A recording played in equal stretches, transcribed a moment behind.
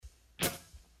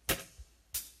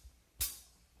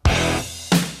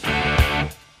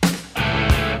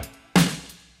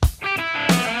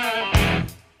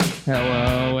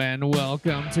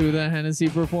to the Hennessey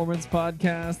Performance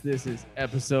Podcast. This is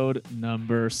episode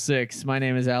number 6. My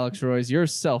name is Alex Royce, your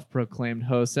self-proclaimed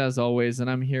host, as always, and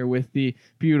I'm here with the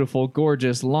beautiful,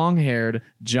 gorgeous, long-haired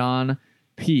John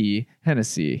P.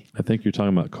 Hennessey. I think you're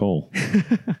talking about Cole.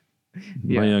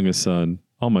 My youngest son.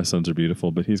 All my sons are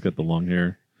beautiful, but he's got the long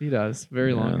hair. He does.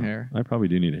 Very long hair. I probably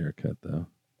do need a haircut, though.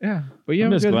 Yeah, but you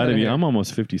I'm have just a good glad head to of be. hair. I'm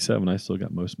almost 57. I still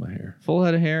got most of my hair. Full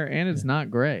head of hair, and it's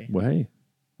not gray. Well, hey.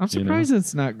 I'm surprised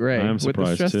it's not gray. I'm With the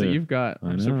surprised, stress that too. you've got,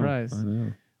 I'm surprised. I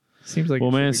know. Seems like Well,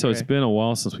 it should man, be so gray. it's been a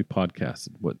while since we podcasted.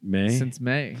 What, May? Since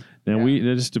May. Now, Yeah. we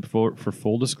just for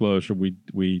full disclosure,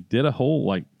 we did a whole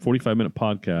 45-minute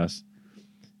podcast,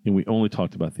 and we only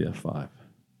talked about the F5.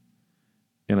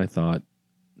 And I thought,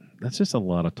 that's just a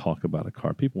lot of talk about a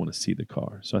car. People want to see the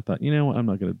car. So I thought, you know what, we're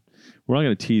not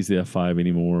gonna tease the F5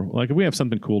 anymore. Like, if we have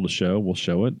something cool to show, we'll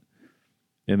show it.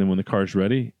 And then when the car's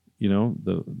ready,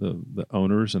 the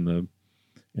owners and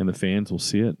the fans will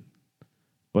see it.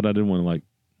 But I didn't want to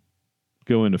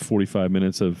go into 45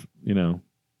 minutes of,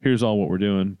 here's all what we're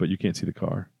doing, but you can't see the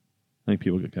car. I think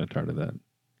people get kind of tired of that.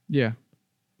 Yeah.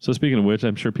 So speaking of which,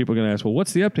 I'm sure people are going to ask, well,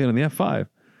 what's the update on the F5?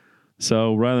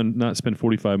 So rather than not spend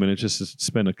 45 minutes, just to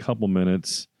spend a couple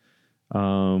minutes,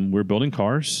 we're building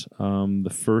cars.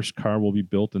 The first car will be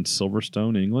built in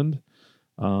Silverstone, England.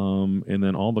 And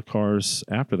then all the cars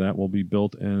after that will be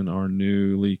built in our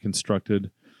newly constructed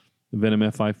Venom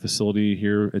F5 facility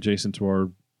here adjacent to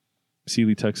our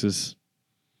Sealy, Texas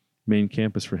main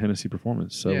campus for Hennessey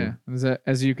Performance. So yeah,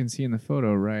 as you can see in the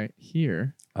photo right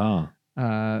here,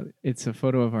 it's a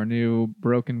photo of our new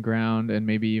broken ground and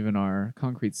maybe even our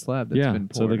concrete slab that's been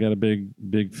poured. So they got a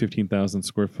big 15,000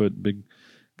 square foot big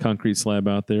concrete slab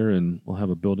out there, and we'll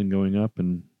have a building going up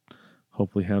and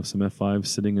hopefully have some F5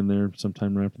 sitting in there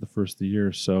sometime right after the first of the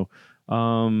year. So,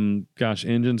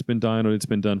 engine's been dynoed. It's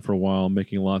been done for a while,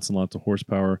 making lots and lots of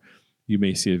horsepower. You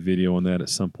may see a video on that at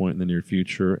some point in the near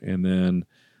future. And then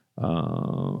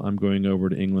I'm going over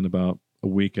to England about a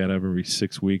week out of every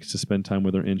 6 weeks to spend time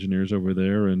with our engineers over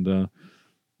there. And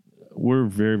we're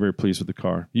very, very pleased with the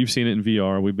car. You've seen it in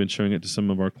VR. We've been showing it to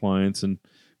some of our clients and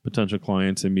potential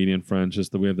clients and media and friends,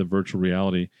 just that we have the virtual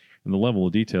reality and the level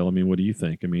of detail. I mean, what do you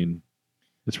think? I mean,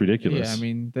 it's ridiculous. Yeah, I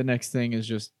mean, the next thing is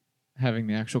just having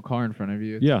the actual car in front of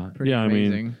you. It's pretty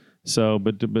amazing. I mean, so,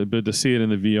 but to see it in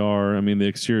the VR, I mean, the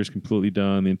exterior is completely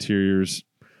done. The interior's,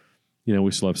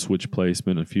 we still have switch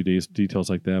placement and a few details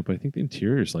like that. But I think the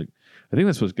interior is I think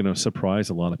that's what's going to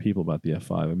surprise a lot of people about the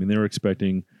F5. I mean, they were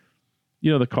expecting,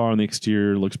 the car on the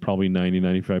exterior looks probably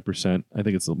 95%. I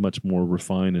think it's much more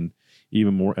refined and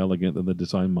even more elegant than the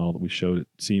design model that we showed at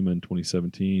SEMA in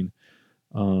 2017.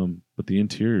 But the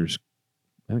interior's,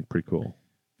 I think, pretty cool.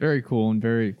 Very cool and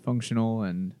very functional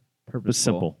and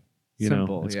purposeful. But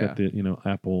simple. It's yeah. got the,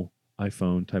 Apple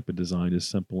iPhone type of design, is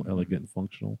simple, elegant, and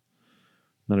functional.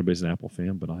 Not everybody's an Apple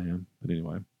fan, but I am. But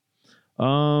anyway.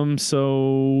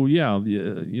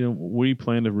 We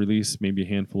plan to release maybe a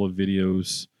handful of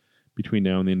videos between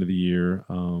now and the end of the year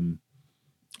on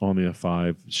the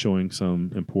F5, showing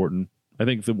some important. I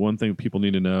think the one thing people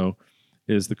need to know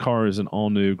is the car is an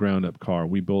all-new ground-up car.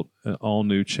 We built an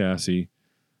all-new chassis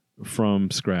from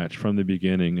scratch, from the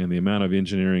beginning, and the amount of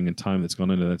engineering and time that's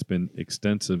gone into that's been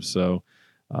extensive. So,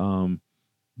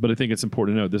 but I think it's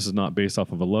important to know this is not based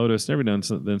off of a Lotus. Every now and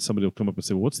then somebody will come up and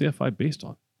say, well, what's the F5 based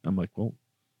on? I'm like, well,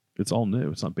 it's all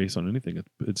new. It's not based on anything.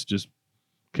 It's just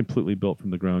completely built from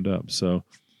the ground up. So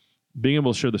being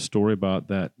able to share the story about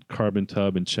that carbon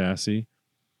tub and chassis,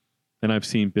 and I've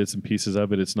seen bits and pieces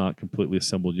of it. It's not completely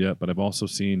assembled yet, but I've also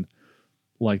seen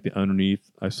the underneath.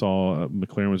 I saw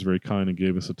McLaren was very kind and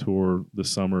gave us a tour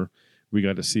this summer. We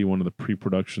got to see one of the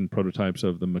pre-production prototypes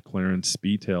of the McLaren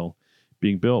Speedtail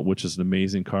being built, which is an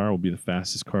amazing car. It will be the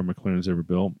fastest car McLaren's ever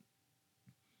built.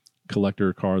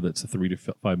 Collector car that's a $3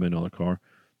 to $5 million car.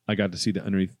 I got to see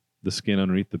the skin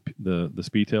underneath the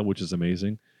Speedtail, which is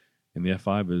amazing. And the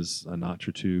F5 is a notch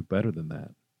or two better than that.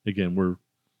 Again, they're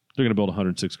going to build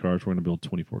 106 cars. We're going to build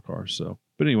 24 cars. So,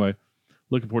 but anyway,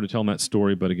 looking forward to telling that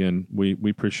story. But again, we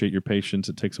appreciate your patience.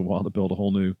 It takes a while to build a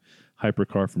whole new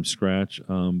hypercar from scratch,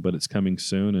 but it's coming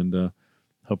soon, and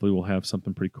hopefully we'll have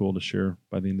something pretty cool to share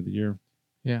by the end of the year.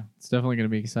 Yeah, it's definitely going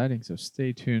to be exciting. So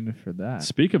stay tuned for that.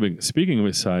 Speaking of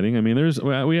exciting, I mean,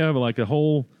 we have a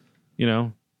whole,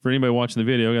 for anybody watching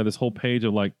the video, we got this whole page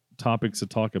of topics to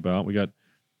talk about. We got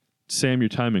Sam, you're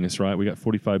timing us right. We got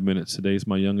 45 minutes. Today's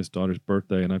my youngest daughter's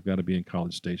birthday, and I've got to be in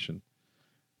College Station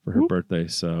for her birthday.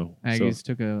 So Aggies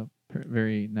took a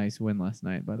very nice win last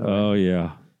night, by the way. Oh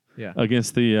yeah, yeah,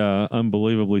 against the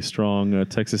unbelievably strong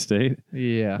Texas State.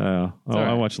 Yeah,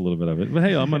 I watched a little bit of it, but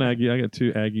hey, I'm an Aggie. I got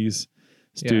two Aggies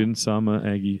student, so I'm an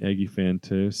Aggie fan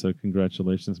too. So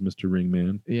congratulations, Mr.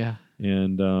 Ringman. Yeah.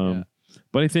 And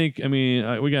but I think, we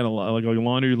got a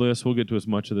laundry list. We'll get to as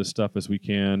much of this stuff as we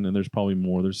can, and there's probably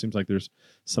more. There seems like there's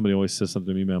somebody always says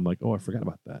something to me, man. I'm like, oh, I forgot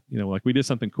about that. Like we did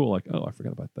something cool. Like, oh, I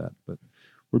forgot about that. But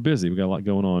we're busy. We got a lot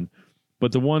going on.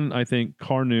 But the one, I think,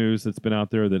 car news that's been out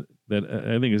there that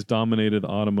I think has dominated the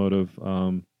automotive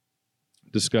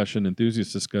discussion,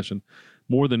 enthusiast discussion,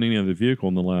 more than any other vehicle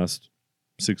in the last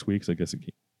 6 weeks, I guess it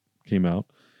came out,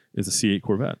 is the C8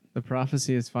 Corvette. The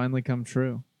prophecy has finally come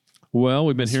true. Well,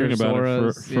 we've been hearing about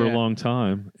it for a long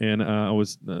time, and I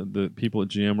was the people at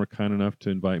GM were kind enough to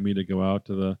invite me to go out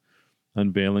to the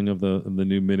unveiling of the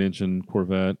new mid-engine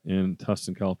Corvette in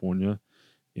Tustin, California,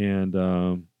 and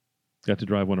got to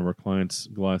drive one of our clients'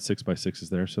 Goliath 6x6s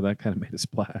there, so that kind of made a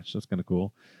splash. That's kind of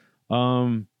cool.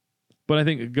 But I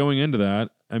think going into that,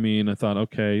 I thought,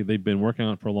 okay, they've been working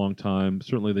on it for a long time.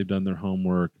 Certainly, they've done their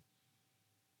homework.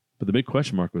 But the big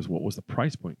question mark was, what was the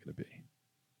price point going to be?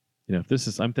 If this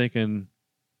is, I'm thinking,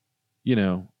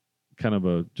 kind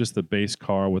of just the base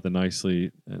car with a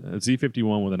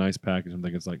Z51 with a nice package. I'm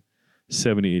thinking it's like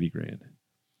 70, 80 grand.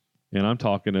 And I'm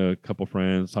talking to a couple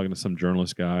friends, talking to some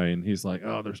journalist guy, and he's like,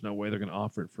 oh, there's no way they're going to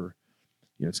offer it for,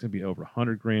 it's going to be over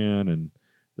 100 grand, and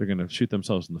they're going to shoot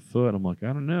themselves in the foot. I'm like,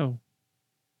 I don't know.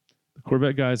 The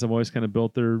Corvette guys have always kind of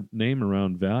built their name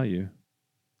around value.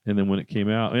 And then when it came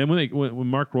out, and when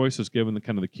Mark Royce was given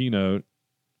the keynote,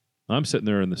 I'm sitting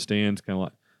there in the stands, kind of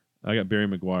like, I got Barry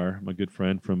McGuire, my good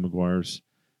friend from McGuire's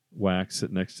Wax,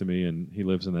 sitting next to me, and he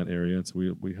lives in that area, and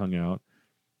so we hung out.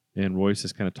 And Royce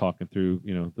is kind of talking through,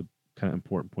 the kind of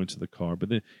important points of the car, but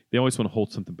they always want to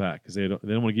hold something back because they don't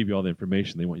want to give you all the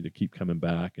information. They want you to keep coming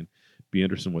back and be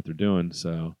interested in what they're doing.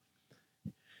 So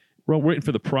we're all waiting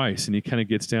for the price, and he kind of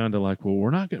gets down to like, well, we're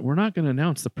not going to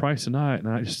announce the price tonight. And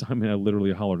I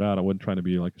literally hollered out. I wasn't trying to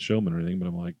be like a showman or anything, but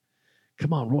I'm like,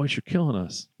 come on, Royce, you're killing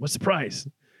us. What's the price?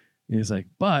 And he's like,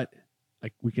 but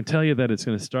we can tell you that it's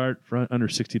going to start for under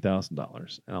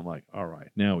 $60,000. And I'm like, all right,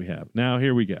 now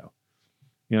here we go.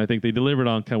 I think they delivered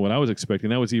on kind of what I was expecting.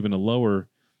 That was even a lower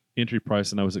entry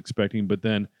price than I was expecting. But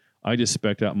then I just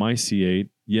spec'd out my C8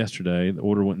 yesterday. The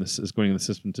order is going in the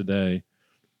system today.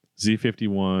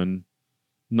 Z51,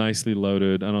 nicely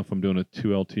loaded. I don't know if I'm doing a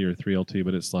 2LT or 3LT,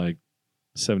 but it's like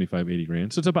 75, 80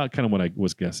 grand. So it's about kind of what I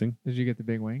was guessing. Did you get the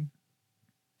big wing?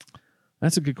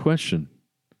 That's a good question.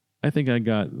 I think I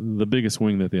got the biggest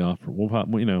wing that they offer. We may offer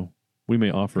a bigger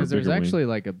wing. Because there's actually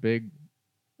like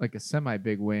a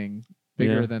semi-big wing,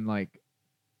 bigger than I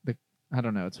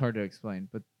don't know. It's hard to explain,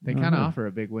 but they kind of offer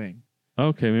a big wing.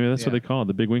 Okay, maybe that's what they call it,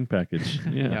 the big wing package.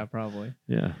 Yeah, yeah, probably.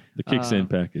 Yeah, the kickstand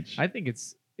package. I think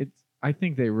I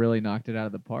think they really knocked it out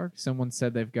of the park. Someone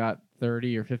said they've got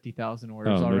 30 or 50,000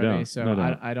 orders already, doubt. So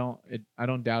I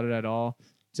don't doubt it at all.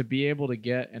 To be able to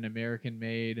get an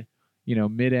American-made,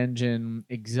 mid-engine,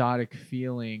 exotic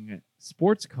feeling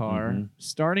sports car,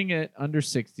 starting at under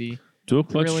 60, dual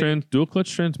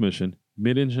clutch transmission,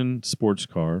 mid-engine sports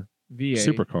car, V8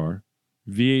 supercar,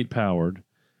 V8 powered.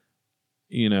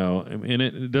 And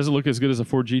it doesn't look as good as a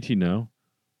Ford GT now.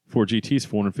 Ford GT is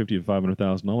 $450,000 to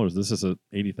 $500,000. This is a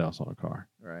 $80,000 car.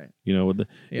 Right.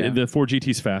 The Ford GT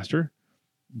is faster,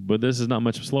 but this is not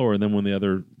much slower than when the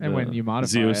other when you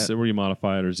modify where you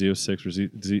modify it, or Z06 or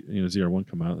ZR1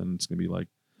 come out, and it's going to be like,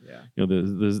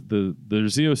 the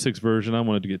Z06 version. I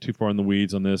wanted to get too far in the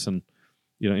weeds on this, and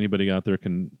anybody out there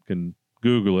can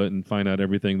Google it and find out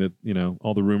everything that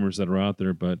all the rumors that are out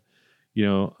there. But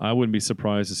I wouldn't be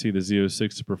surprised to see the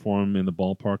Z06 to perform in the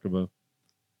ballpark of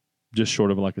just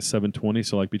short of like a 720,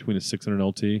 so like between a 600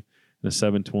 LT and a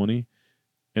 720.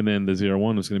 And then the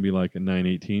ZR1 was going to be like a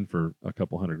 918 for a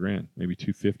couple $100,000, maybe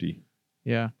 250.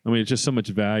 Yeah. It's just so much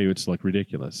value. It's like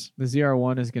ridiculous. The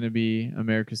ZR1 is going to be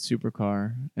America's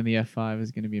supercar, and the F5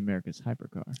 is going to be America's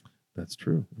hypercar. That's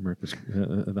true.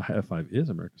 The F5 is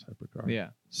America's hypercar. Yeah.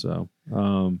 So,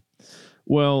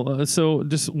 so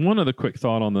just one other quick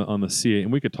thought on the C8,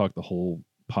 and we could talk the whole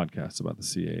podcast about the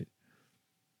C8.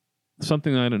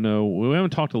 Something I don't know. We haven't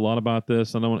talked a lot about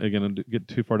this. I don't want to get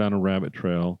too far down a rabbit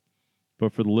trail.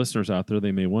 But for the listeners out there,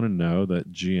 they may want to know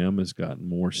that GM has gotten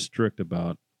more strict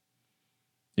about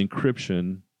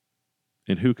encryption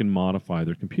and who can modify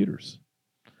their computers.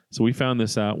 So we found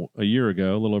this out a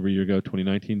little over a year ago.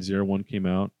 2019 ZR1 came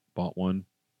out, bought one,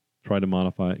 tried to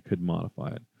modify it, couldn't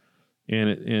modify it.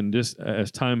 And just as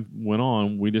time went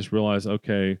on, we just realized,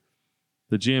 okay,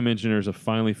 the GM engineers have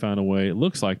finally found a way. It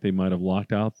looks like they might have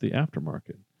locked out the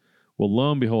aftermarket. Well, lo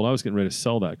and behold, I was getting ready to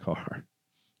sell that car.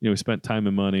 We spent time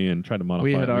and money and tried to modify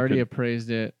it. We had already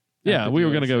appraised it Yeah, the we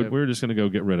were just gonna go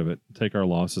get rid of it, take our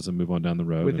losses, and move on down the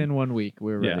road. Within 1 week,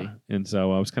 we were ready. And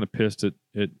so I was kind of pissed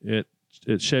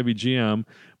at Chevy GM,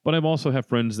 but I've also have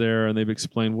friends there, and they've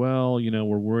explained, well, we're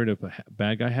worried if a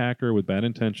bad guy hacker with bad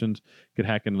intentions could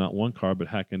hack into not one car, but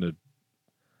hack into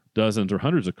dozens or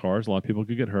hundreds of cars. A lot of people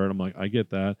could get hurt. I'm like, I get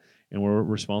that, and we're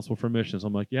responsible for emissions.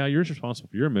 I'm like, yeah, you're responsible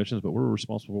for your emissions, but we're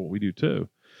responsible for what we do too.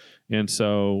 And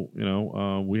so,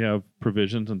 we have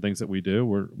provisions and things that we do.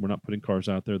 We're not putting cars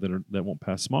out there that won't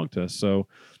pass smog tests. So,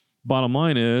 bottom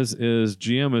line is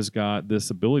GM has got this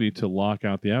ability to lock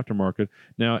out the aftermarket.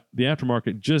 Now, the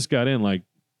aftermarket just got in like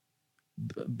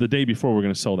the day before we're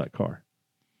going to sell that car.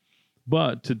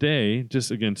 But today,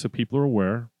 just again, so people are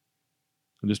aware,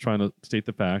 I'm just trying to state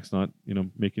the facts, not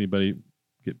make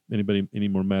get anybody any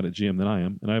more mad at GM than I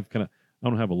am. And I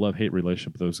don't have a love-hate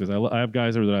relationship with those guys. I have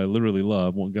guys there that I literally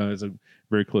love. One guy is a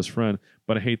very close friend,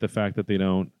 but I hate the fact that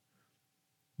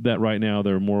that right now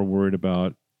they're more worried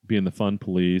about being the fun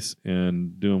police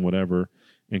and doing whatever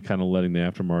and kind of letting the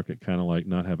aftermarket kind of like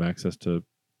not have access to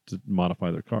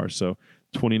modify their cars. So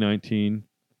 2019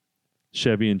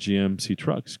 Chevy and GMC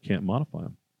trucks can't modify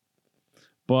them.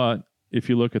 But if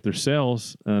you look at their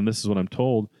sales, and this is what I'm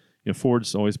told,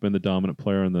 Ford's always been the dominant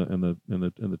player in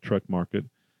the truck market,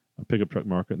 pickup truck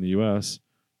market in the U.S.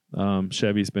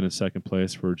 Chevy's been in second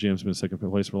place GM's been in second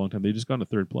place for a long time. They just gone to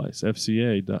third place.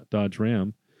 FCA, Dodge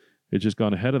Ram, it's just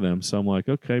gone ahead of them. So I'm like,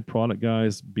 okay, product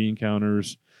guys, bean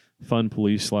counters, fun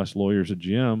police / lawyers at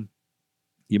GM,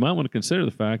 you might want to consider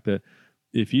the fact that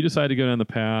if you decide to go down the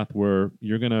path where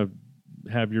you're going to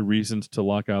have your reasons to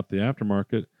lock out the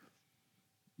aftermarket,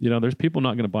 there's people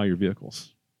not going to buy your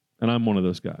vehicles. And I'm one of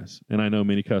those guys. And I know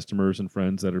many customers and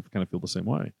friends that kind of feel the same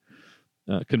way.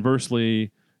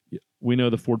 Conversely, we know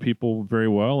the Ford people very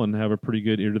well and have a pretty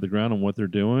good ear to the ground on what they're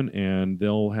doing, and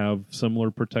they'll have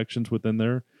similar protections within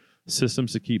their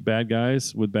systems to keep bad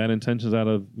guys with bad intentions out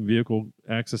of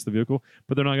access to the vehicle,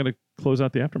 but they're not going to close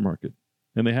out the aftermarket,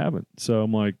 and they haven't. So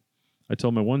I'm like, I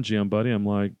told my one GM buddy, I'm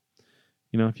like,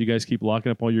 if you guys keep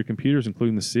locking up all your computers,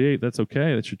 including the C8, that's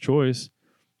okay. That's your choice.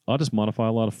 I'll just modify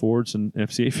a lot of Fords and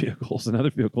FCA vehicles and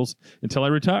other vehicles until I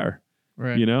retire.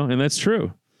 Right. And that's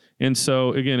true. And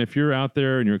so, again, if you're out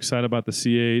there and you're excited about the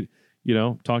C8,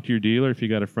 talk to your dealer. If you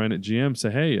got a friend at GM,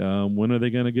 say, hey, when are they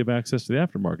going to give access to the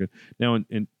aftermarket? Now,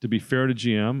 and to be fair to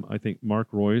GM, I think Mark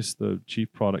Royce, the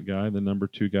chief product guy, the number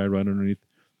 2 guy right underneath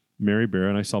Mary Bear,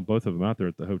 and I saw both of them out there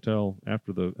at the hotel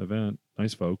after the event.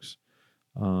 Nice folks.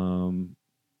 Mark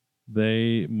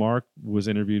was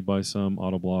interviewed by some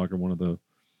Autoblog or one of the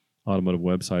automotive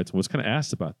websites and was kind of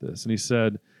asked about this. And he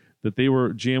said that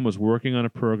GM was working on a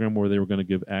program where they were going to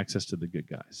give access to the good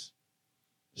guys.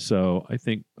 So I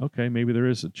think, okay, maybe there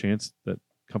is a chance that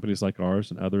companies like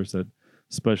ours and others that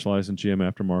specialize in GM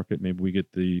aftermarket, maybe we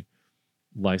get the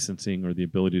licensing or the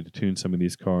ability to tune some of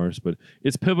these cars. But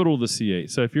it's pivotal to the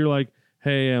C8. So if you're like,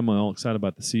 hey, I'm all excited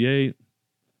about the C8,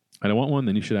 I don't want one,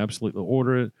 then you should absolutely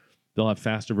order it. They'll have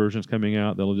faster versions coming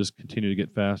out. They'll just continue to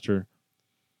get faster.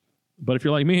 But if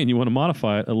you're like me and you want to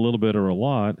modify it a little bit or a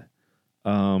lot,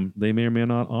 they may or may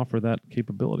not offer that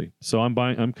capability. So I'm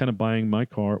kind of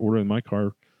ordering my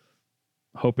car,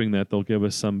 hoping that they'll give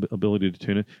us some ability to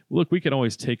tune it. Look, we could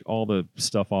always take all the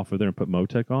stuff off of there and put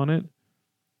Motec on it,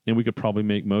 and we could probably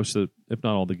make most of, if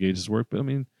not all the gauges work. But I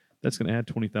mean, that's going to add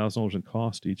 $20,000 in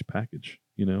cost to each package,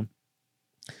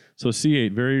 So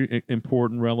C8, very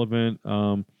important, relevant.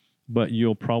 But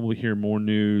you'll probably hear more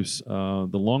news. The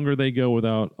longer they go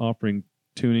without offering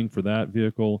tuning for that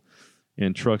vehicle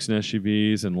and trucks and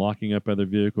SUVs and locking up other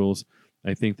vehicles,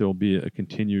 I think there'll be a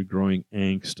continued growing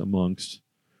angst amongst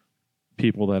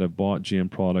people that have bought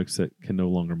GM products that can no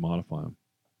longer modify them.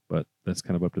 But that's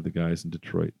kind of up to the guys in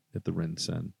Detroit at the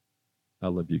Ren-Sen. I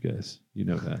love you guys. You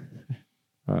know that.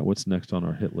 All right, what's next on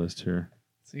our hit list here?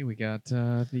 See, we got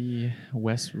the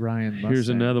West Ryan Mustang. Here's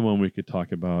another one we could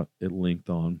talk about at length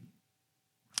on.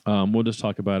 We'll just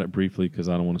talk about it briefly because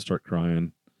I don't want to start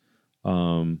crying.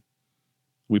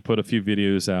 We put a few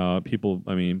videos out.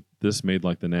 This made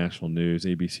like the national news,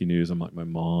 ABC News. I'm like, my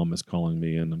mom is calling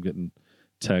me, and I'm getting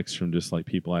texts from just like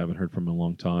people I haven't heard from in a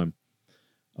long time.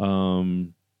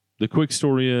 The quick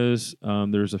story is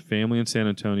there's a family in San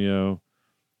Antonio,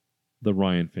 the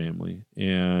Ryan family,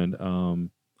 and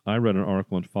I read an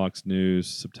article on Fox News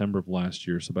September of last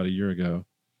year, so about a year ago,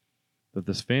 that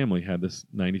this family had this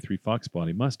 93 Fox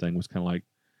body Mustang. Was kind of like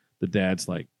the dad's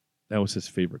like, that was his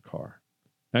favorite car.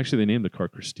 Actually, they named the car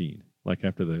Christine, like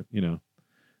after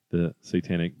the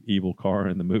satanic evil car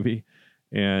in the movie.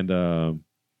 And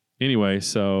anyway,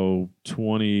 so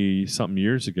 20-something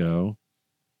years ago,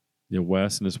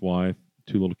 Wes and his wife,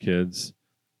 2 little kids,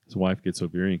 His wife gets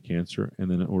ovarian cancer,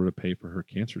 and then in order to pay for her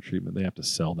cancer treatment, they have to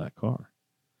sell that car.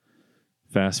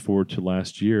 Fast forward to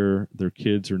last year, their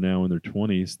kids are now in their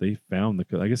 20s. They found the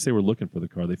car. I guess they were looking for the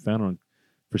car. They found it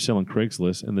for sale on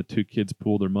Craigslist, and the two kids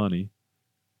pooled their money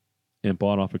and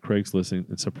bought off of Craigslist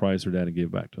and surprised their dad and gave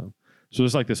it back to him. So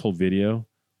there's like this whole video,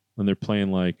 and they're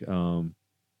playing like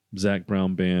Zach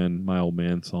Brown Band, My Old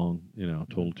Man song,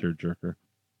 total tearjerker.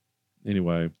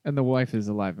 Anyway. And the wife is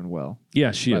alive and well.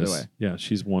 Yeah, she is. By the way. Yeah,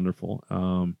 she's wonderful.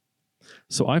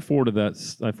 So I forwarded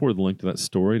the link to that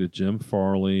story to Jim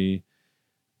Farley.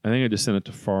 I think I just sent it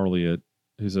to Farley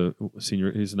who's a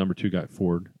senior, he's the number 2 guy at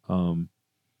Ford.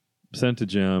 Sent it to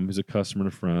Jim, who's a customer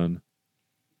and a friend.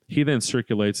 He then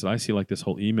circulates it. I see like this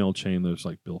whole email chain. There's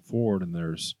like Bill Ford, and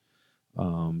there's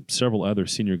several other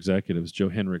senior executives, Joe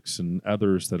Henricks and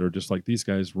others that are just like, these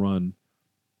guys run,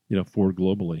 Ford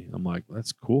globally. I'm like,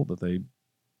 that's cool that they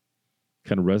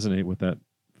kind of resonate with that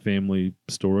family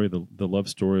story, the love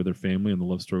story of their family and the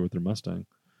love story with their Mustang.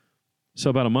 So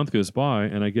about a month goes by,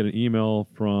 and I get an email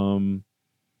from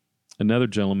another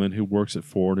gentleman who works at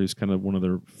Ford, who's kind of one of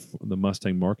the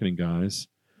Mustang marketing guys.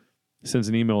 He sends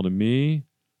an email to me,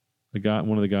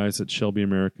 one of the guys at Shelby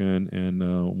American, and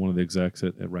one of the execs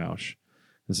at Roush,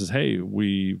 and says, hey,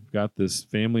 we've got this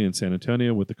family in San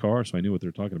Antonio with the car, so I knew what they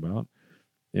were talking about,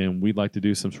 and we'd like to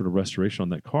do some sort of restoration on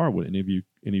that car. Would any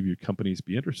of your companies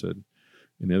be interested?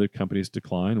 And the other companies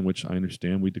decline, which I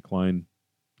understand. We decline.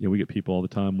 We get people all the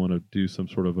time want to do some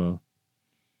sort of a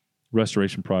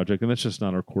restoration project, and that's just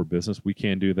not our core business. We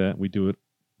can do that. We do it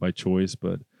by choice,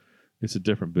 but it's a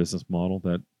different business model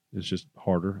that is just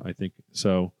harder, I think.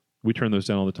 So we turn those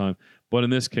down all the time. But in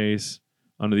this case,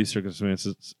 under these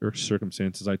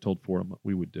circumstances, I told Ford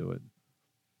we would do it.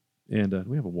 And do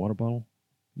we have a water bottle?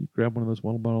 Can you grab one of those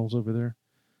water bottles over there?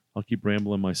 I'll keep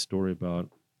rambling my story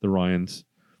about the Ryans,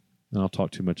 and I'll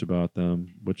talk too much about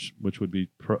them, which would be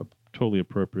totally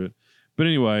appropriate. But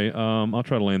anyway, I'll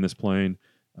try to land this plane.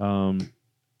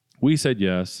 We said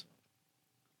yes.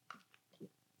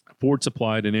 Ford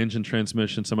supplied an engine,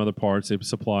 transmission, some other parts. They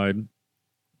supplied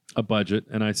a budget,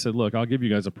 and I said, look, I'll give you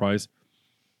guys a price.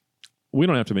 We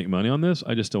don't have to make money on this.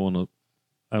 I just don't want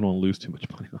to lose too much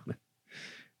money on it.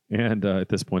 And at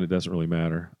this point, it doesn't really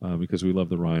matter because we love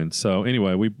the Ryans. So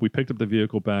anyway, we picked up the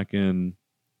vehicle back in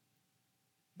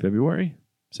February,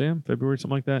 something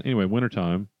like that. Anyway,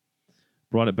 wintertime.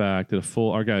 Brought it back, did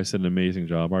our guys did an amazing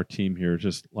job. Our team here,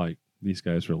 just like, these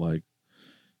guys are like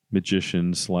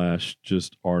magicians /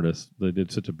 just artists. They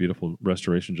did such a beautiful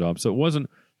restoration job. So it wasn't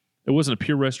a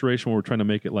pure restoration where we're trying to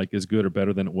make it like as good or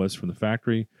better than it was from the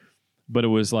factory, but it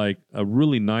was like a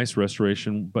really nice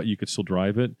restoration, but you could still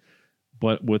drive it,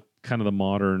 but with kind of the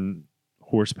modern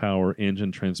horsepower,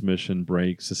 engine, transmission,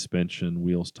 brakes, suspension,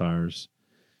 wheels, tires.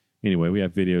 Anyway, we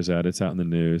have videos out. It's out in the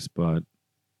news, but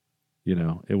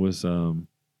it was,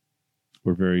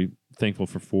 we're very thankful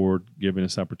for Ford giving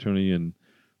us opportunity, and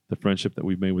the friendship that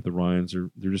we've made with the Ryans.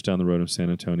 They're just down the road in San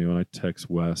Antonio, and I text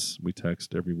Wes. We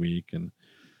text every week, and,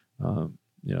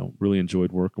 really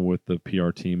enjoyed working with the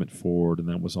PR team at Ford, and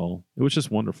that was all. It was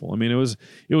just wonderful. I mean, it was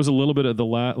a little bit of the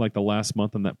last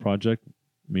month on that project.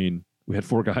 I mean, we had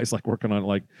 4 guys like working on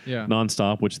it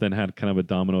nonstop, which then had kind of a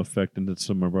domino effect into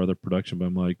some of our other production, but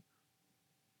I'm like,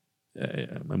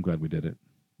 I'm glad we did it.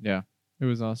 Yeah, it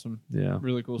was awesome. Yeah,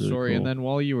 really cool story. Cool. And then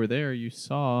while you were there, you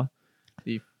saw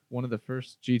one of the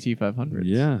first GT500s.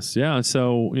 Yes, yeah.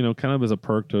 So kind of as a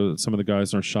perk to some of the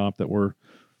guys in our shop that were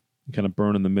kind of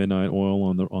burning the midnight oil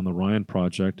on the Ryan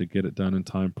project to get it done in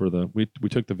time for we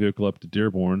took the vehicle up to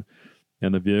Dearborn,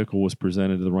 and the vehicle was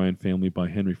presented to the Ryan family by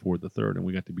Henry Ford III, and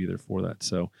we got to be there for that.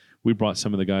 So we brought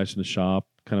some of the guys in the shop.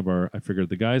 I figured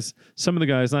some of the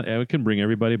guys, I couldn't bring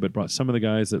everybody, but brought some of the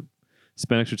guys that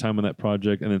spent extra time on that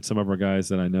project, and then some of our guys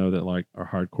that I know that like are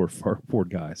hardcore Ford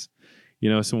guys.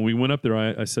 So when we went up there,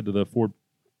 I said to the Ford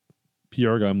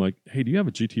PR guy, I'm like, hey, do you have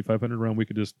a GT500 around? We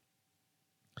could just,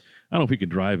 I don't know if we could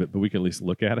drive it, but we could at least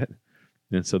look at it.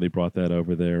 And so they brought that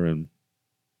over there, and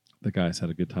the guys had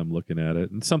a good time looking at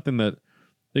it. And something that,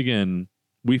 again,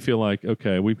 we feel like,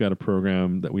 okay, we've got a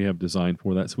program that we have designed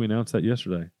for that. So we announced that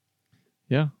yesterday.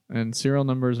 Yeah, and serial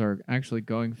numbers are actually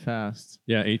going fast.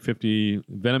 Yeah, 850,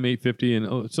 Venom 850.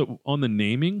 And so on the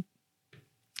naming,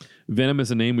 Venom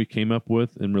is a name we came up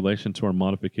with in relation to our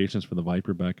modifications for the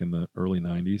Viper back in the early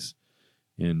 90s.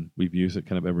 And we've used it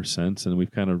kind of ever since. And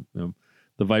we've kind of,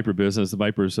 the Viper business, the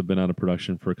Vipers have been out of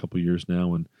production for a couple of years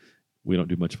now, and we don't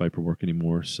do much Viper work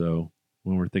anymore. So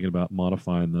when we're thinking about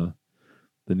modifying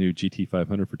the new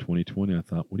GT500 for 2020, I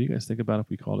thought, what do you guys think about if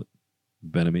we called it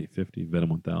Venom 850, Venom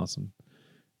 1000?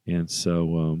 And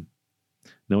so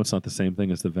No, it's not the same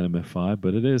thing as the Venom F5,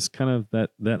 but it is kind of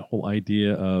that whole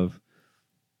idea of,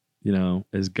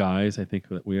 as guys, I think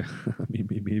that we,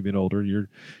 maybe a bit older,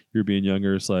 you're being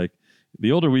younger. It's like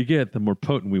the older we get, the more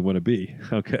potent we want to be.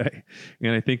 Okay.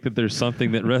 And I think that there's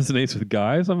something that resonates with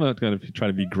guys. I'm not going to try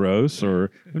to be gross,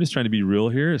 or I'm just trying to be real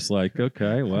here. It's like,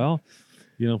 okay, well,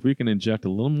 if we can inject a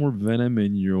little more venom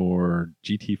in your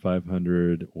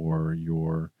GT500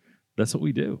 or that's what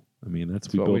we do. I mean,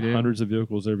 we build hundreds of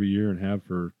vehicles every year and have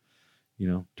for,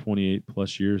 28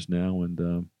 plus years now.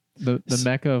 And, the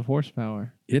mecca of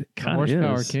horsepower. It kind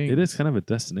of is. King. It is kind of a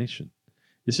destination.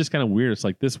 It's just kind of weird. It's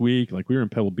like this week, like we were in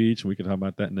Pebble Beach, and we could talk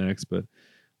about that next. But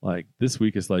like this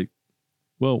week is like,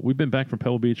 well, we've been back from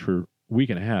Pebble Beach for a week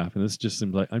and a half, and this just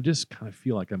seems like I just kind of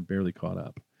feel like I'm barely caught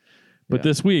up. But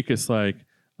this week it's like,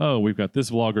 oh, we've got this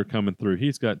vlogger coming through.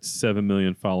 He's got 7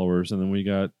 million followers, and then we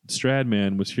got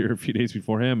Stradman was here a few days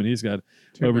before him, and he's got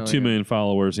over 2 million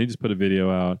followers. And he just put a video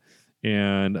out.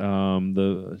 And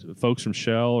the folks from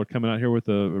Shell are coming out here with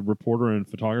a reporter and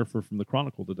photographer from the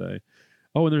Chronicle today.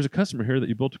 Oh, and there's a customer here that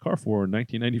you built a car for in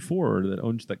 1994 that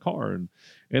owns that car. And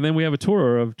then we have a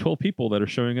tour of 12 people that are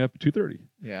showing up at 2:30.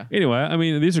 Yeah. Anyway, I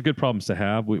mean, these are good problems to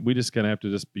have. We just kind of have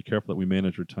to just be careful that we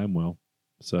manage our time well.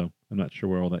 So I'm not sure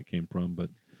where all that came from, but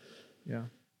yeah.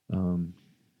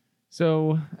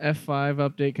 So F5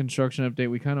 update, construction update,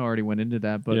 we kind of already went into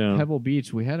that, but Pebble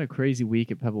Beach, we had a crazy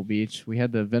week at Pebble Beach. We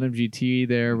had the Venom GT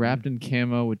there, wrapped in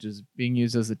camo, which is being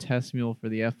used as a test mule for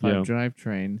the F5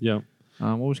 drivetrain. Yeah.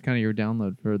 What was kind of your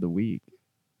download for the week?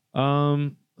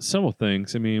 Several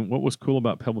things. I mean, what was cool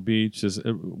about Pebble Beach is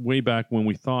way back when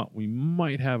we thought we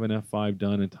might have an F5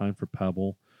 done in time for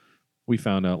Pebble, we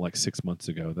found out like 6 months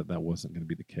ago that wasn't going to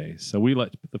be the case. So we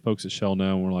let the folks at Shell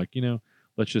know, and we're like,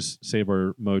 let's just save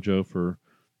our mojo for,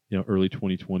 early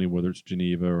 2020, whether it's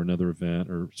Geneva or another event,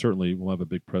 or certainly we'll have a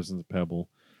big presence at Pebble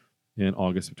in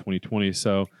August of 2020.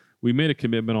 So we made a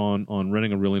commitment on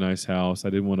renting a really nice house. I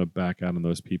didn't want to back out on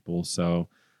those people. So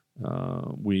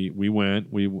we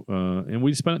went, and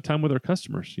we spent time with our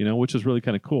customers, which is really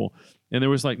kind of cool. And there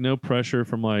was like no pressure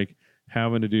from like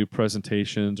having to do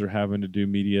presentations or having to do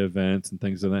media events and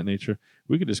things of that nature.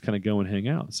 We could just kind of go and hang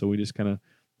out. So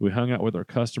we hung out with our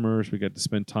customers. We got to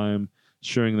spend time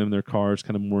showing them their cars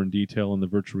kind of more in detail in the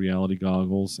virtual reality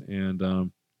goggles.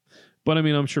 And, but I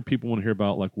mean, I'm sure people want to hear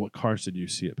about like, what cars did you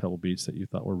see at Pebble Beach that you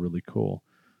thought were really cool?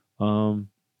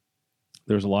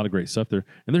 There's a lot of great stuff there.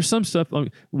 And there's some stuff,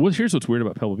 here's what's weird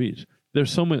about Pebble Beach.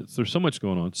 There's so much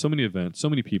going on, so many events, so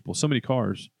many people, so many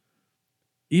cars.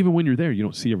 Even when you're there, you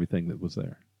don't see everything that was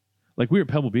there. Like we were at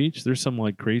Pebble Beach, there's some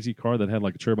like crazy car that had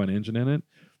like a turbine engine in it.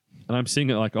 And I'm seeing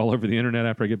it like all over the internet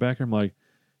after I get back here. I'm like,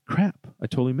 crap, I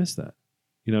totally missed that.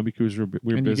 Because we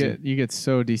were busy. You get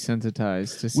so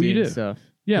desensitized to seeing stuff.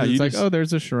 Yeah. It's like, oh,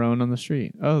 there's a Chiron on the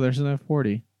street. Oh, there's an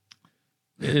F40.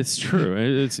 It's true.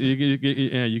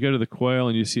 You go to the Quail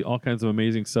and you see all kinds of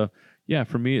amazing stuff. Yeah,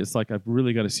 for me, it's like I've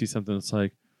really got to see something that's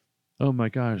like, oh my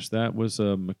gosh, that was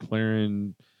a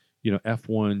McLaren,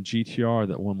 F1 GTR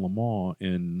that won Le Mans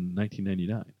in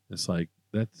 1999. It's like,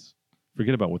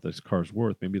 forget about what this car's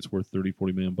worth. Maybe it's worth 30,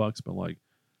 40 million bucks, but like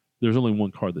there's only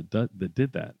one car that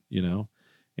did that,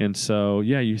 And so,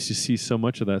 yeah, you see so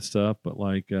much of that stuff, but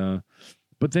like,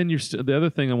 but then the other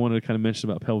thing I wanted to kind of mention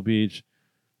about Pebble Beach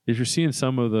is you're seeing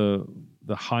some of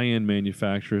the high-end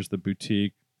manufacturers, the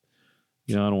boutique.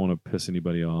 I don't want to piss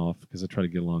anybody off because I try to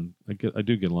get along. I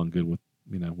do get along good with,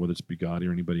 whether it's Bugatti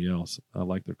or anybody else. I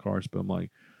like their cars, but I'm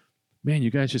like, man,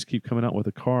 you guys just keep coming out with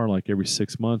a car like every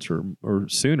 6 months or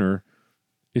sooner.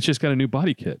 It's just got a new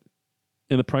body kit,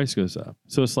 and the price goes up.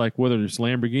 So it's like whether it's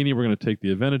Lamborghini, we're going to take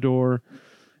the Aventador,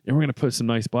 and we're going to put some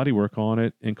nice bodywork on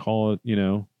it and call it,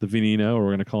 the Veneno, or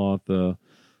we're going to call it the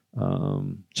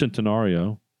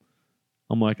Centenario.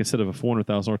 I'm like, instead of a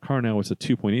 $400,000 car, now it's a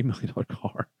 $2.8 million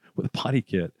car with a body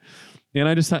kit. And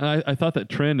I thought that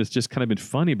trend has just kind of been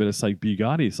funny, but it's like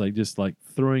Bugatti's like just like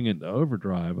throwing it into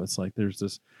overdrive. It's like there's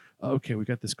this. Okay, we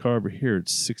got this car over here.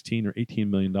 It's $16 or $18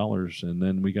 million. And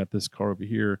then we got this car over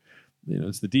here.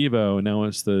 It's the Devo, and now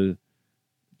it's the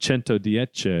Cento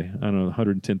Dieci. I don't know,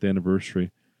 110th anniversary.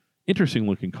 Interesting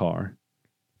looking car.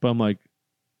 But I'm like,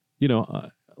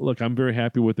 look, I'm very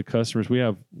happy with the customers. We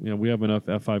have enough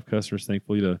F5 customers,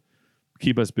 thankfully, to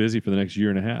keep us busy for the next year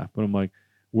and a half. But I'm like,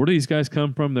 where do these guys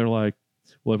come from? They're like,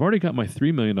 well, I've already got my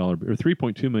 $3 million or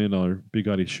 $3.2 million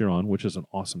Bugatti Chiron, which is an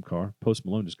awesome car. Post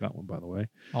Malone just got one, by the way.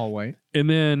 All white. And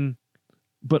then,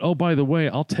 but oh, by the way,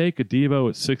 I'll take a Devo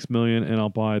at $6 million, and I'll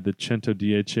buy the Cento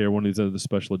Dieci or one of these other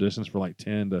special editions for like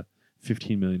 $10 to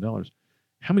 $15 million.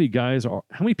 How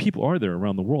many people are there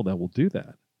around the world that will do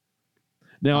that?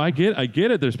 Now I get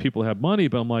it. There's people who have money,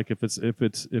 but I'm like, if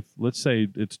let's say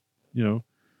it's,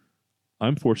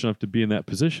 I'm fortunate enough to be in that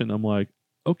position. I'm like,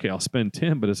 okay, I'll spend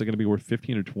 10, but is it going to be worth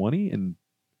 15 or 20 in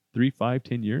 3, 5,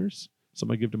 10 years?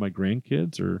 Somebody give to my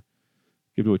grandkids or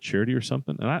give to a charity or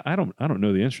something? And I don't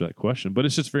know the answer to that question, but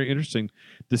it's just very interesting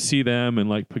to see them. And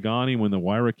like Pagani, when the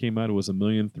Huayra came out, it was $1.3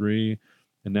 million,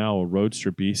 and now a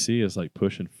Roadster BC is like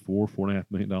pushing $4.5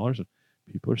 million, and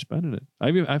people are spending it.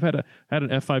 I've had an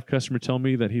F5 customer tell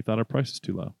me that he thought our price is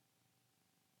too low.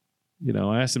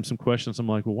 I asked him some questions. I'm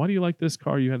like, well, why do you like this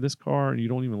car? You have this car and you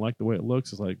don't even like the way it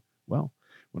looks. It's like, well,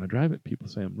 when I drive it, people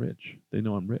say I'm rich. They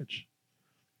know I'm rich.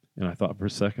 And I thought for a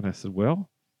second, I said, well,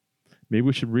 maybe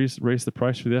we should raise the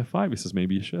price for the F5. He says,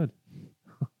 maybe you should.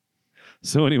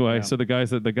 So anyway, so the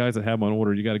guys that have them on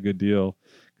order, you got a good deal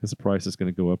because the price is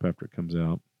going to go up after it comes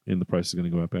out, and the price is going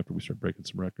to go up after we start breaking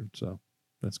some records. So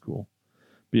that's cool.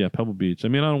 But yeah, Pebble Beach. I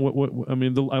mean, I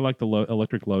like the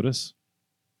electric Lotus.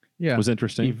 Yeah, it was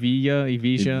interesting.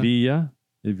 Evija.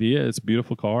 It's a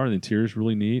beautiful car. The interior is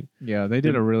really neat. Yeah, they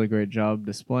did a really great job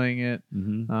displaying it.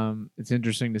 Mm-hmm. It's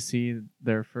interesting to see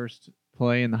their first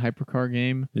play in the hypercar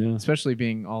game, especially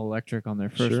being all electric on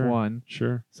their first one.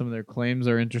 Sure. Some of their claims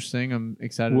are interesting. I'm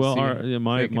excited to see.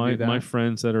 My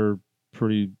friends that are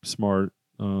pretty smart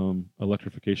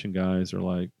electrification guys are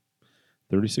like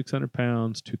 3,600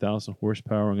 pounds, 2,000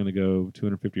 horsepower. I'm going to go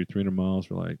 250 or 300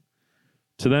 miles. We're like,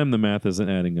 to them, the math isn't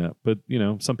adding up. But,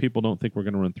 some people don't think we're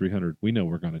going to run 300. We know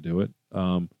we're going to do it.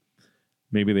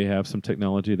 Maybe they have some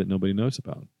technology that nobody knows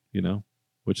about,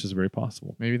 which is very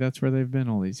possible. Maybe that's where they've been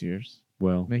all these years.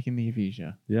 Well, making the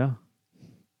Evija. Yeah.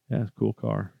 Yeah, it's a cool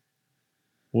car.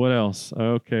 What else?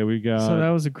 Okay, we got... So that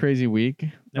was a crazy week.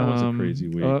 That was a crazy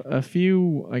week.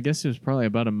 I guess it was probably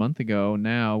about a month ago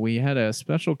now, we had a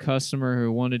special customer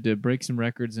who wanted to break some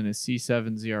records in a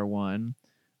C7 ZR1.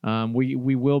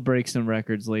 We will break some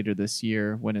records later this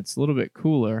year when it's a little bit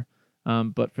cooler.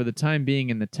 But for the time being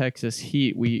in the Texas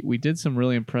heat, we did some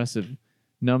really impressive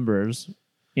numbers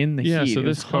in the heat. So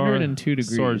this car, 102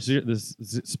 degrees. So this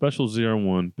special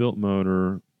ZR1 built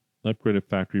motor, upgraded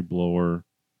factory blower.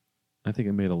 I think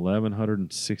it made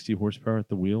 1,160 horsepower at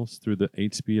the wheels through the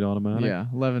 8-speed automatic. Yeah,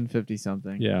 1,150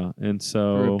 something. Yeah, and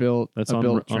so that's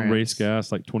on race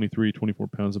gas, like 23, 24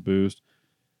 pounds of boost.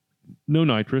 No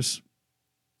nitrous.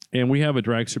 And we have a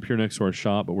drag strip here next to our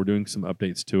shop, but we're doing some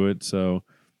updates to it. So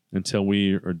until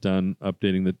we are done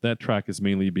updating that track is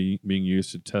mainly being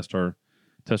used to test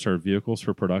our vehicles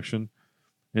for production.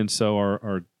 And so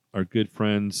our good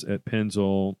friends at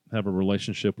Pennzoil have a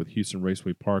relationship with Houston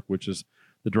Raceway Park, which is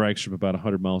the drag strip about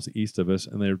 100 miles east of us.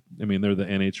 And they're the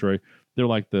NHRA. They're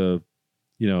like the,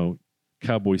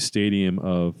 Cowboy Stadium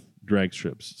of drag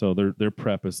strips. So their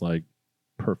prep is like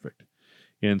perfect.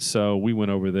 And so we went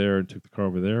over there and took the car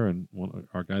over there, and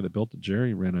our guy that built it,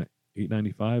 Jerry, ran a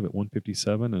 895 at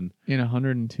 157 and in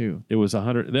 102. It was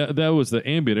 100. That was the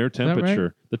ambient air temperature.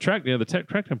 Right? The track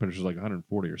temperature is like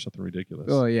 140 or something ridiculous.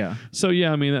 Oh yeah. So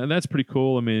yeah, I mean that's pretty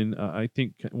cool. I mean, I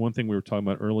think one thing we were talking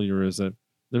about earlier is that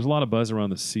there's a lot of buzz around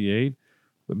the C8,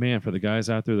 but man, for the guys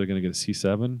out there, they're going to get a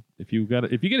C7. If you get a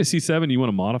C7, you want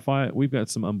to modify it. We've got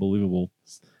some unbelievable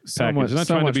packages. Not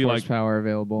trying to be like power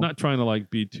available. Not trying to like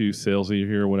be too salesy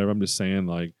here or whatever. I'm just saying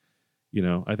like,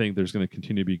 I think there's going to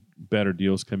continue to be better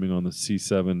deals coming on the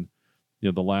C7.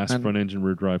 The last front engine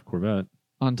rear drive Corvette.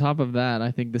 On top of that,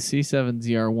 I think the C7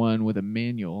 ZR1 with a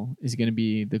manual is going to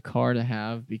be the car to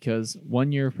have because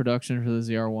 1 year of production for the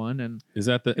ZR1 and is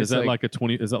that like a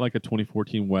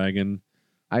 2014 wagon?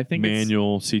 I think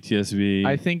manual CTSV.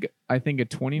 I think a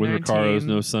 2019 with Recaros,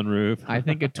 no sunroof. I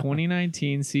think a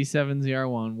 2019 C7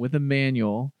 ZR1 with a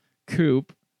manual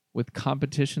coupe with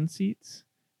competition seats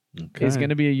is going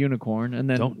to be a unicorn. And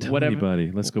then don't tell anybody.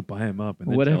 Let's go buy them up.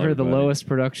 And whatever the lowest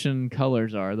production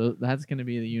colors are, that's going to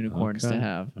be the unicorns to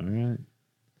have. All right.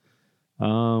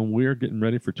 We're getting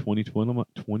ready for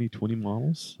 2020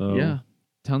 models. So yeah,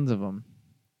 tons of them.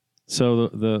 So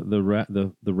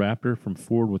the Raptor from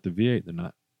Ford with the V8, they're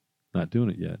not doing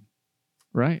it yet.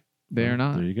 Right. They are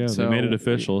not. There you go. So they made it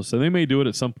official. So they may do it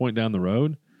at some point down the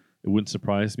road. It wouldn't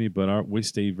surprise me, but we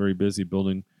stay very busy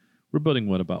building. We're building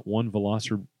about one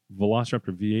Velociraptor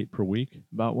V8 per week?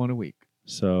 About one a week.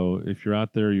 So if you're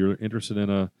out there, you're interested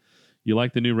in you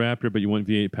like the new Raptor, but you want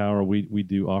V8 power, we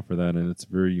do offer that, and it's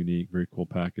very unique, very cool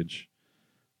package.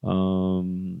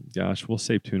 Gosh, we'll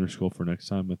save Tuner School for next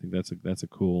time. I think that's a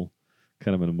cool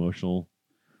kind of an emotional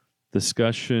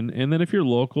discussion. And then if you're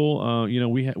local,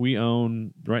 we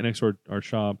own right next to our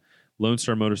shop, Lone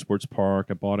Star Motorsports Park.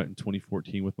 I bought it in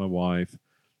 2014 with my wife.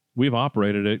 We've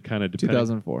operated it kind of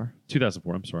 2004.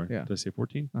 2004, I'm sorry. Yeah. Did I say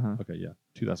 14? Uh-huh. Okay, yeah.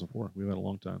 2004. We've had a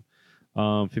long time.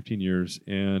 15 years,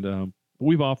 and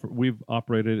we've opened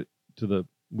it to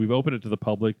the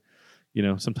public. You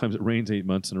know, sometimes it rains 8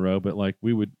 months in a row, but like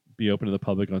we would be open to the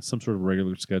public on some sort of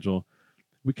regular schedule.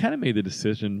 We kind of made the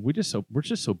decision. We're just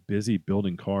so busy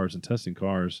building cars and testing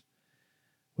cars.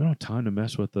 We don't have time to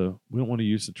mess with we don't want to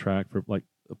use the track for like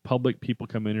public people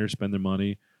come in here, spend their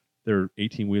money. Their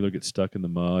 18-wheeler gets stuck in the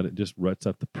mud. It just ruts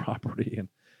up the property. And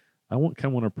I want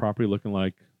our property looking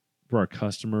like for our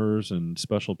customers and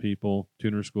special people,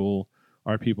 tuner school,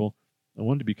 our people. I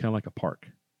want it to be kind of like a park,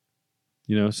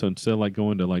 you know. So instead of like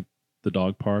going to like the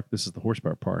dog park, this is the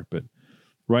horsepower park. But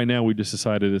right now, we just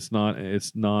decided it's not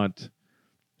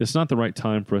the right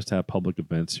time for us to have public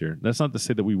events here. That's not to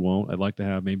say that we won't. I'd like to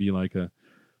have maybe like a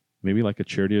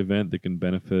charity event that can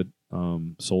benefit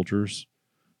soldiers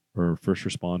or first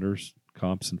responders,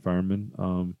 cops and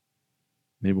firemen.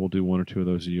 Maybe we'll do 1 or 2 of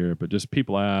those a year. But just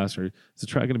people ask, is the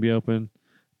track going to be open?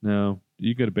 No.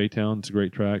 You go to Baytown. It's a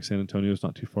great track. San Antonio's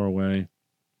not too far away.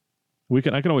 I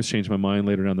can always change my mind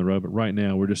later down the road. But right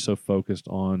now, we're just so focused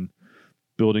on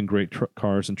building great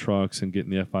cars and trucks and getting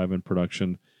the F5 in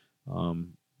production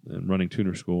and running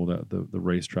tuner school. That the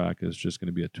racetrack is just going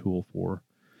to be a tool for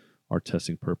our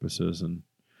testing purposes. And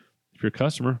if you're a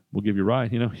customer, we'll give you a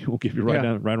ride. You know, we'll give you a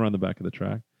ride right around the back of the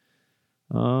track.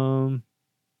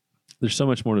 There's so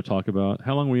much more to talk about.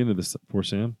 How long were you into this for,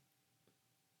 Sam?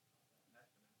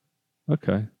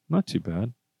 Okay, not too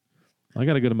bad. I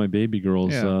got to go to my baby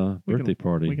girl's birthday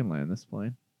party. We can land this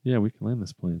plane. Yeah, we can land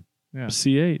this plane. Yeah.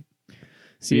 C8.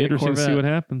 Be interesting Corvette. to see what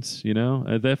happens. You know,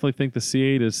 I definitely think the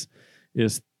C8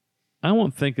 is. I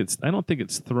don't think it's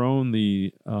thrown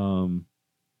the kind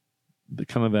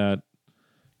of that,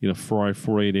 you know, Ferrari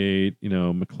 488, you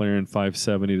know, McLaren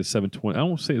 570 to 720. I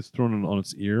won't say it's thrown on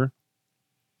its ear,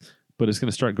 but it's going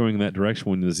to start going in that direction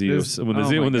when the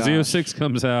Z06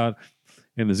 comes out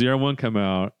and the ZR1 come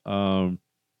out.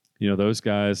 You know, those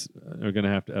guys are going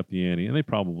to have to up the ante, and they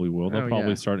probably will. They'll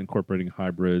probably start incorporating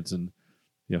hybrids, and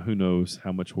you know, who knows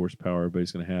how much horsepower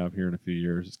everybody's going to have here in a few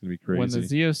years. It's going to be crazy. When the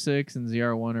Z06 and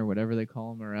ZR1 or whatever they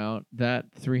call them are out,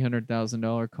 that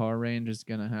 $300,000 car range is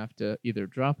going to have to either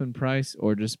drop in price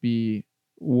or just be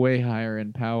way higher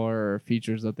in power or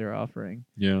features that they're offering.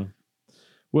 Yeah.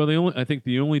 Well, I think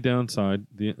the only downside,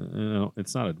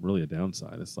 it's not really a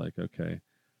downside. It's like, okay,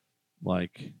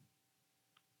 like,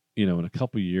 you know, in a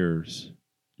couple of years,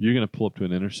 you're going to pull up to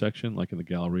an intersection, like in the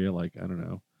Galleria, like, I don't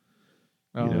know.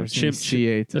 Oh, you know,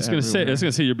 C8. I was going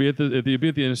to say, you'll be at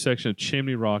the intersection of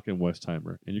Chimney Rock and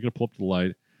Westheimer, and you're going to pull up to the light,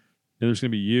 and there's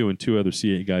going to be you and 2 other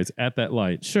C8 guys at that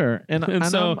light. Sure, and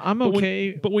so I'm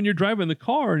okay. But when you're driving the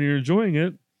car and you're enjoying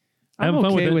it, I'm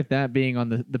okay with that being on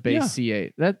the base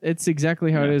C8. That it's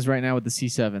exactly how it is right now with the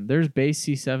C7. There's base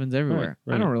C7s everywhere.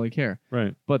 Right. I don't really care.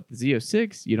 Right. But the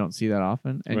Z06, you don't see that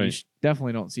often, and you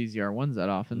definitely don't see ZR1s that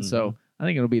often. Mm-hmm. So I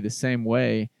think it'll be the same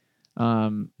way.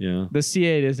 The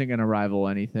C8 isn't going to rival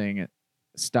anything at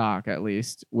stock, at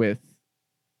least with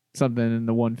something in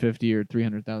the $150,000 or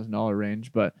 $300,000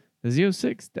 range. But the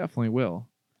Z06 definitely will.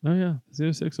 Oh yeah, the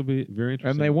Z06 will be very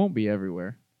interesting, and they won't be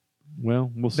everywhere.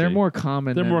 Well, we'll see. They're more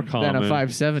common than a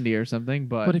 570 or something.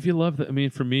 But if you love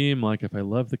for me, I'm like, if I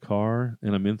love the car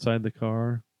and I'm inside the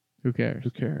car, who cares? Who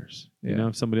cares? Yeah. You know,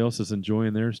 if somebody else is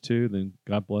enjoying theirs too, then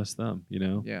God bless them. You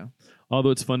know. Yeah.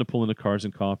 Although it's fun to pull into Cars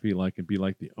and Coffee, like, and be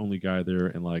like the only guy there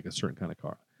in like a certain kind of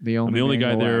car. I'm the only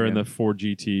guy there in the Ford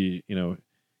GT, you know,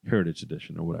 Heritage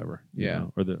Edition or whatever. Yeah. You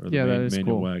know, or the manual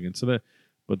cool. wagon. So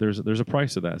but there's a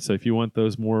price to that. So if you want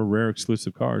those more rare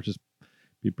exclusive cars, just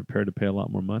be prepared to pay a lot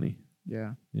more money.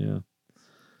 Yeah. Yeah.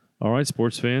 All right,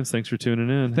 sports fans, thanks for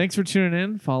tuning in. Thanks for tuning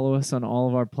in. Follow us on all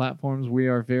of our platforms. We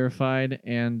are verified,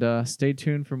 and stay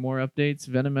tuned for more updates.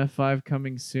 Venom F5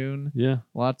 coming soon. Yeah.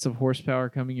 Lots of horsepower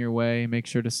coming your way. Make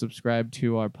sure to subscribe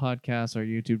to our podcast, our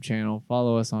YouTube channel.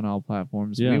 Follow us on all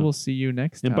platforms. Yeah. We will see you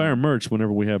next time. And buy our merch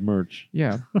whenever we have merch.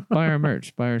 Yeah, buy our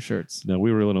merch. Buy our shirts. No, we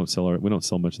really don't sell we don't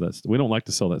sell much of that. We don't like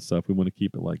to sell that stuff. We want to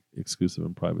keep it like exclusive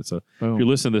and private. So Boom. If you're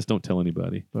listening to this, don't tell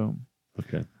anybody. Boom.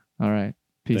 Okay. All right.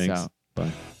 Peace Thanks. out.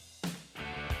 Bye.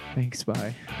 Thanks.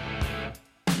 Bye.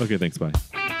 Okay, thanks. Bye.